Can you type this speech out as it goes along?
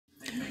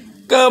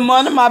Good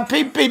morning, my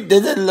peep.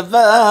 This is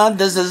Laverne.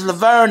 This is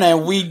Laverne,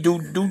 and we do.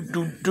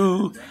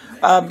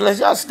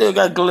 Bless y'all. Still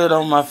got glitter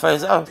on my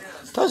face. I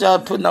told y'all I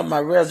was putting up my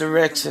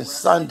Resurrection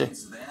Sunday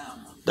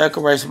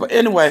decoration. But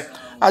anyway,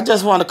 I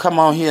just want to come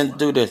on here and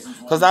do this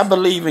because I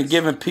believe in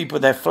giving people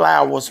their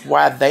flowers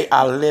while they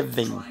are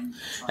living.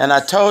 And I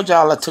told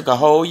y'all I took a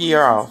whole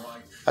year off.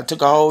 I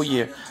took a whole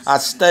year. I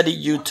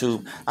studied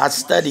YouTube. I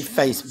studied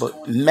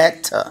Facebook,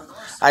 Meta.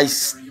 I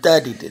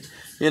studied it.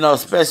 You know,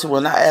 especially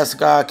when I asked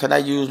God, can I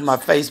use my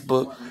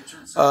Facebook,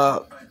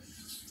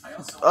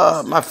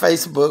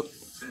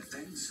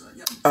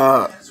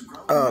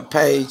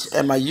 page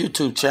and my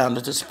YouTube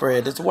channel to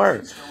spread His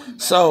word.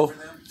 So,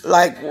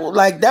 like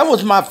that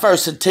was my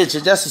first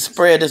intention, just to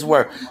spread His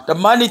word. The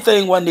money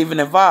thing wasn't even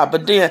involved.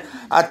 But then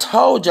I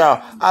told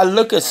y'all, I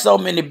look at so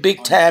many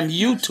big time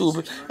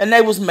YouTubers and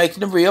they was making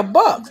the real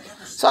bucks.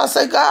 So I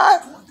said,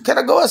 God, can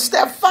I go a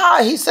step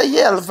farther? He said,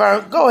 yeah,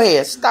 Laverne, go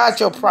ahead. Start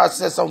your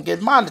process on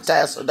getting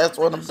monetized. So that's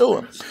what I'm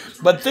doing.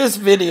 But this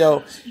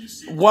video,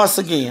 once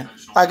again,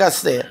 like I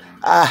said,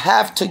 I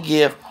have to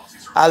give.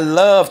 I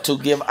love to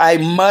give. I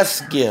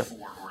must give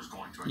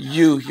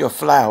you your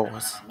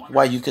flowers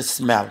while you can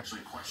smell them.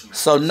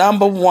 So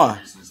number one,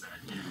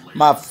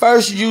 my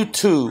first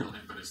YouTube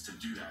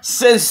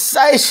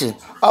sensation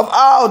of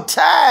all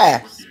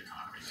time,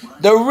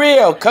 the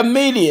real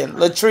comedian,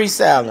 Latrese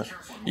Allen.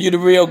 You the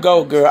real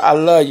GOAT, girl. I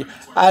love you.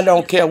 I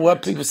don't care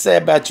what people say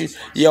about you.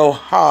 Your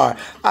heart.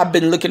 I've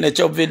been looking at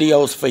your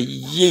videos for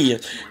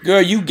years.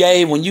 Girl, you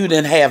gave when you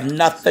didn't have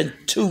nothing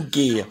to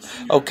give.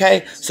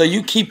 Okay? So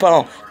you keep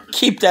on.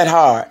 Keep that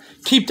heart.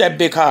 Keep that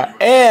big heart.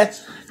 And,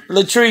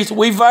 Latrese,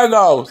 we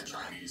Virgos.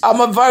 I'm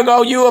a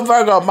Virgo. You a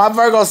Virgo. My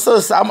Virgo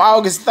sister, I'm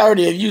August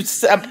 30th. You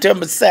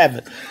September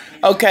 7th.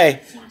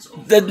 Okay.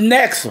 The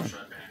next one.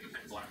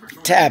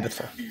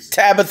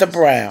 Tabitha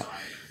Brown.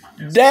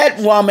 That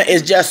woman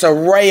is just a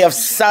ray of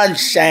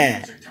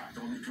sunshine.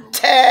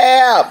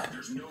 Tab.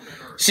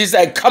 She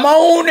said, come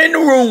on in the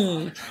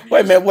room.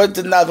 Wait a minute, what's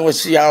another one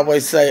she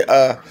always say?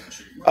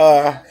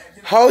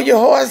 Hold your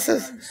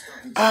horses.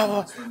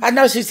 I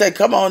know she said,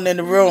 come on in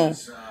the room.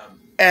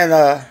 And,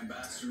 the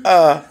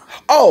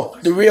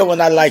real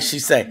one I like, she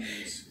say,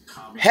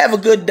 have a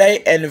good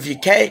day, and if you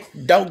can't,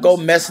 don't go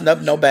messing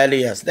up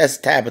nobody else. That's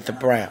Tabitha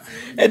Brown.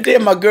 And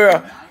then my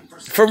girl,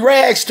 from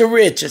rags to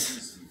riches,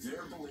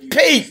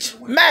 Peach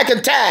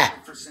McIntyre.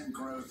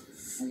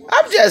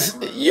 I'm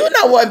just, you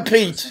know what,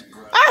 Peach?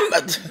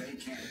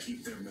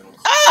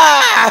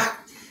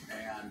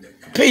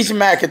 Peach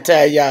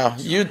McIntyre, y'all.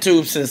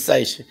 YouTube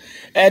sensation.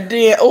 And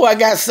then, I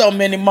got so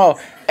many more.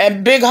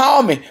 And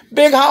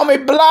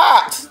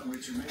Bighomieblocks.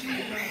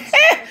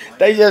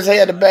 They just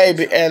had a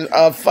baby. And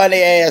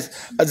funny ass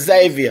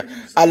Zavia.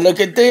 I look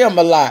at them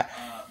a lot.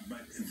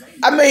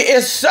 I mean,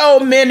 it's so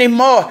many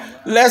more.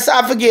 Lest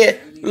I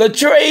forget,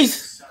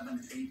 Latrese.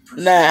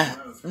 Nah,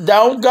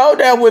 don't go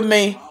there with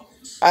me.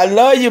 I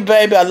love you,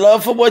 baby. I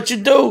love for what you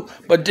do.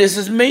 But this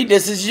is me.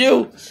 This is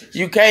you.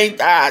 You can't,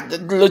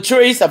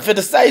 Latrese, I'm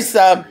finna say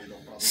something.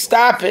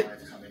 Stop it.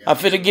 I'm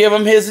finna give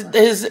him his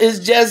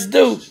just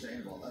due.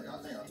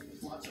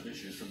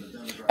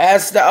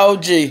 Ask the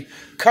OG,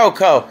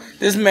 Coco.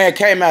 This man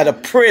came out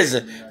of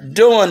prison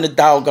doing the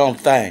doggone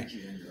thing.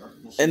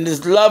 And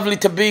this lovely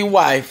to be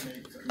wife,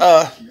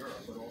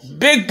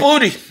 big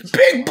booty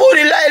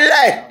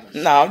Lay.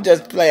 No, I'm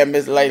just playing,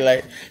 Miss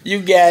Lay.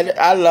 You got it.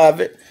 I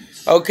love it.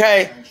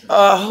 Okay.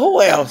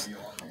 Who else?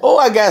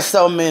 I got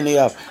so many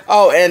of them.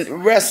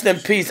 And rest in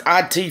peace,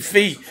 Auntie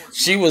Fee.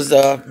 She was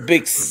a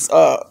big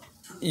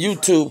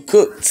YouTube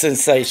cook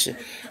sensation.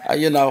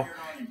 You know.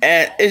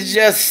 And it's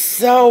just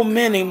so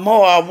many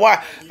more.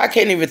 I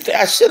can't even think.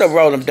 I should have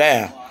wrote them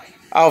down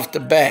off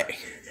the back.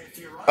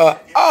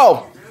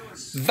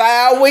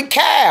 Val with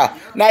Cal.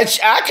 Now,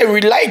 I can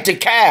relate to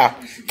Cal.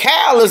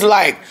 Cal is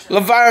like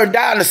Laverne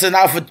Donaldson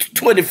off of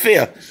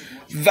 25th.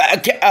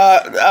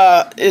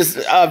 Is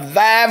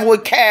Vive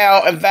with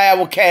Cal and Vive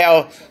with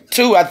Cal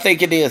 2, I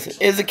think it is.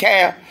 Is it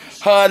Cal?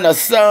 Her and her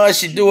son,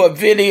 she do a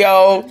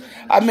video.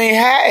 I mean,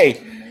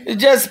 hey,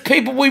 it's just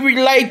people we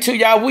relate to,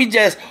 y'all. We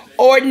just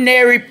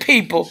ordinary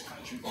people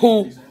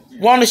who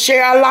want to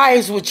share our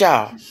lives with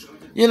y'all.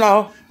 You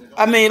know?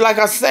 I mean, like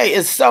I say,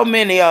 it's so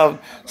many of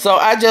them. So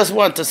I just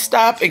want to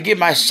stop and give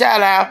my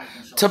shout out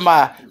to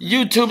my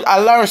YouTube. I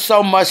learned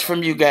so much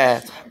from you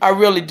guys. I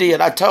really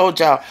did. I told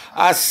y'all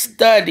I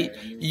studied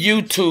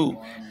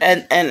YouTube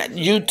and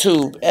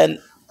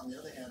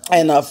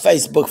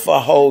Facebook for a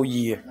whole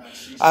year.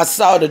 I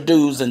saw the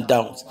do's and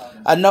don'ts.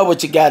 I know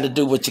what you got to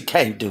do, what you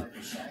can't do.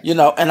 You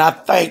know, and I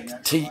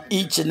thank to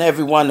each and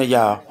every one of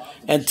y'all.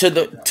 And to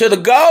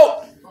the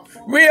GOAT,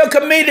 real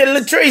comedian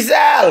Latrese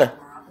Allen.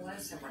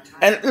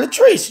 And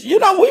Latrese, you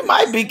know, we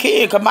might be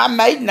kidding because my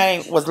maiden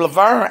name was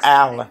Laverne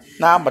Allen.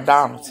 Now I'm a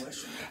Donaldson.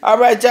 All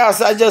right, y'all,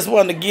 so I just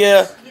want to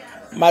give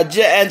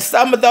and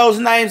some of those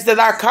names that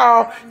I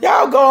call,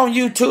 y'all go on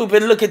YouTube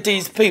and look at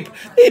these people.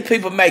 These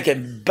people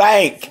making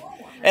bank.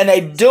 And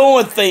they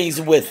doing things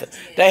with it.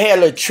 They had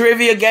little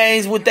trivia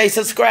games with their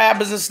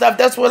subscribers and stuff.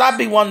 That's what I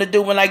be wanting to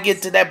do when I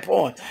get to that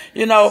point.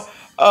 You know,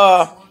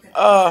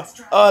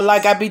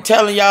 like I be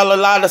telling y'all a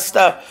lot of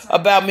stuff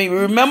about me.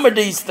 Remember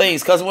these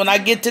things, because when I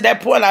get to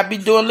that point, I be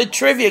doing little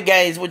trivia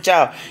games with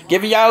y'all,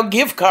 giving y'all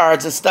gift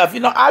cards and stuff.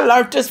 You know, I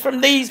learned this from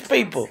these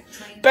people,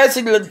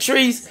 especially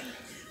Latrese,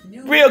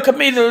 real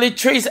comedian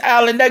Latrese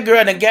Allen. That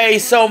girl done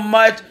gave so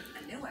much.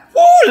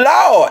 Oh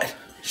Lord,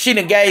 she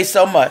done gave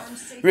so much.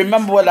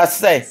 Remember what I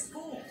say.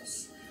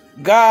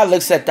 God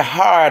looks at the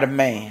heart of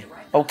man.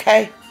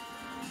 Okay.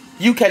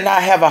 You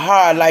cannot have a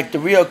heart like the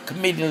real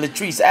comedian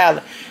Latrese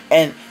Allen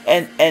and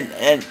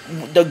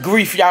the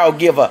grief y'all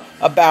give her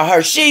about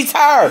her. She's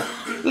her.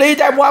 Leave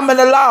that woman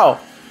alone.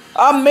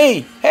 I'm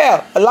me.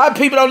 Hell, a lot of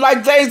people don't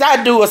like things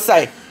I do or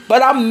say,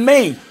 but I'm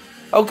me.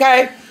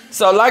 Okay?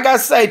 So like I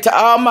say to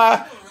all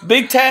my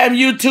big time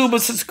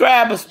YouTuber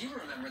subscribers,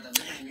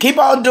 keep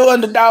on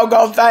doing the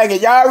doggone thing.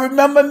 And y'all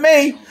remember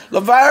me,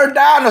 Laverne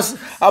Donaldson.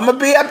 I'm going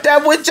to be up there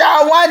with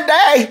y'all one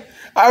day.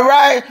 All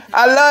right?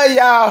 I love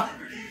y'all.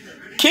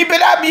 Keep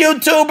it up,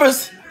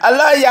 YouTubers. I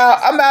love y'all.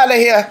 I'm out of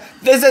here.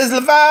 This is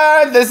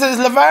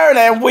Laverne,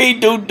 and we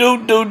do.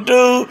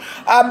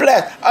 I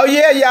bless. Oh,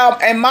 yeah, y'all.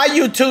 And my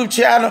YouTube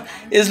channel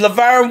is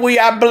Laverne, we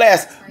are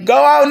blessed. Go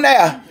on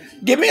there.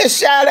 Give me a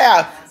shout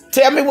out.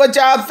 Tell me what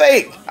y'all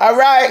think. All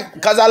right?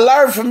 Because I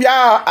learned from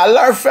y'all. I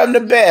learned from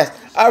the best.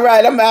 All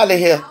right, I'm out of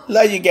here.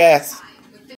 Love you guys.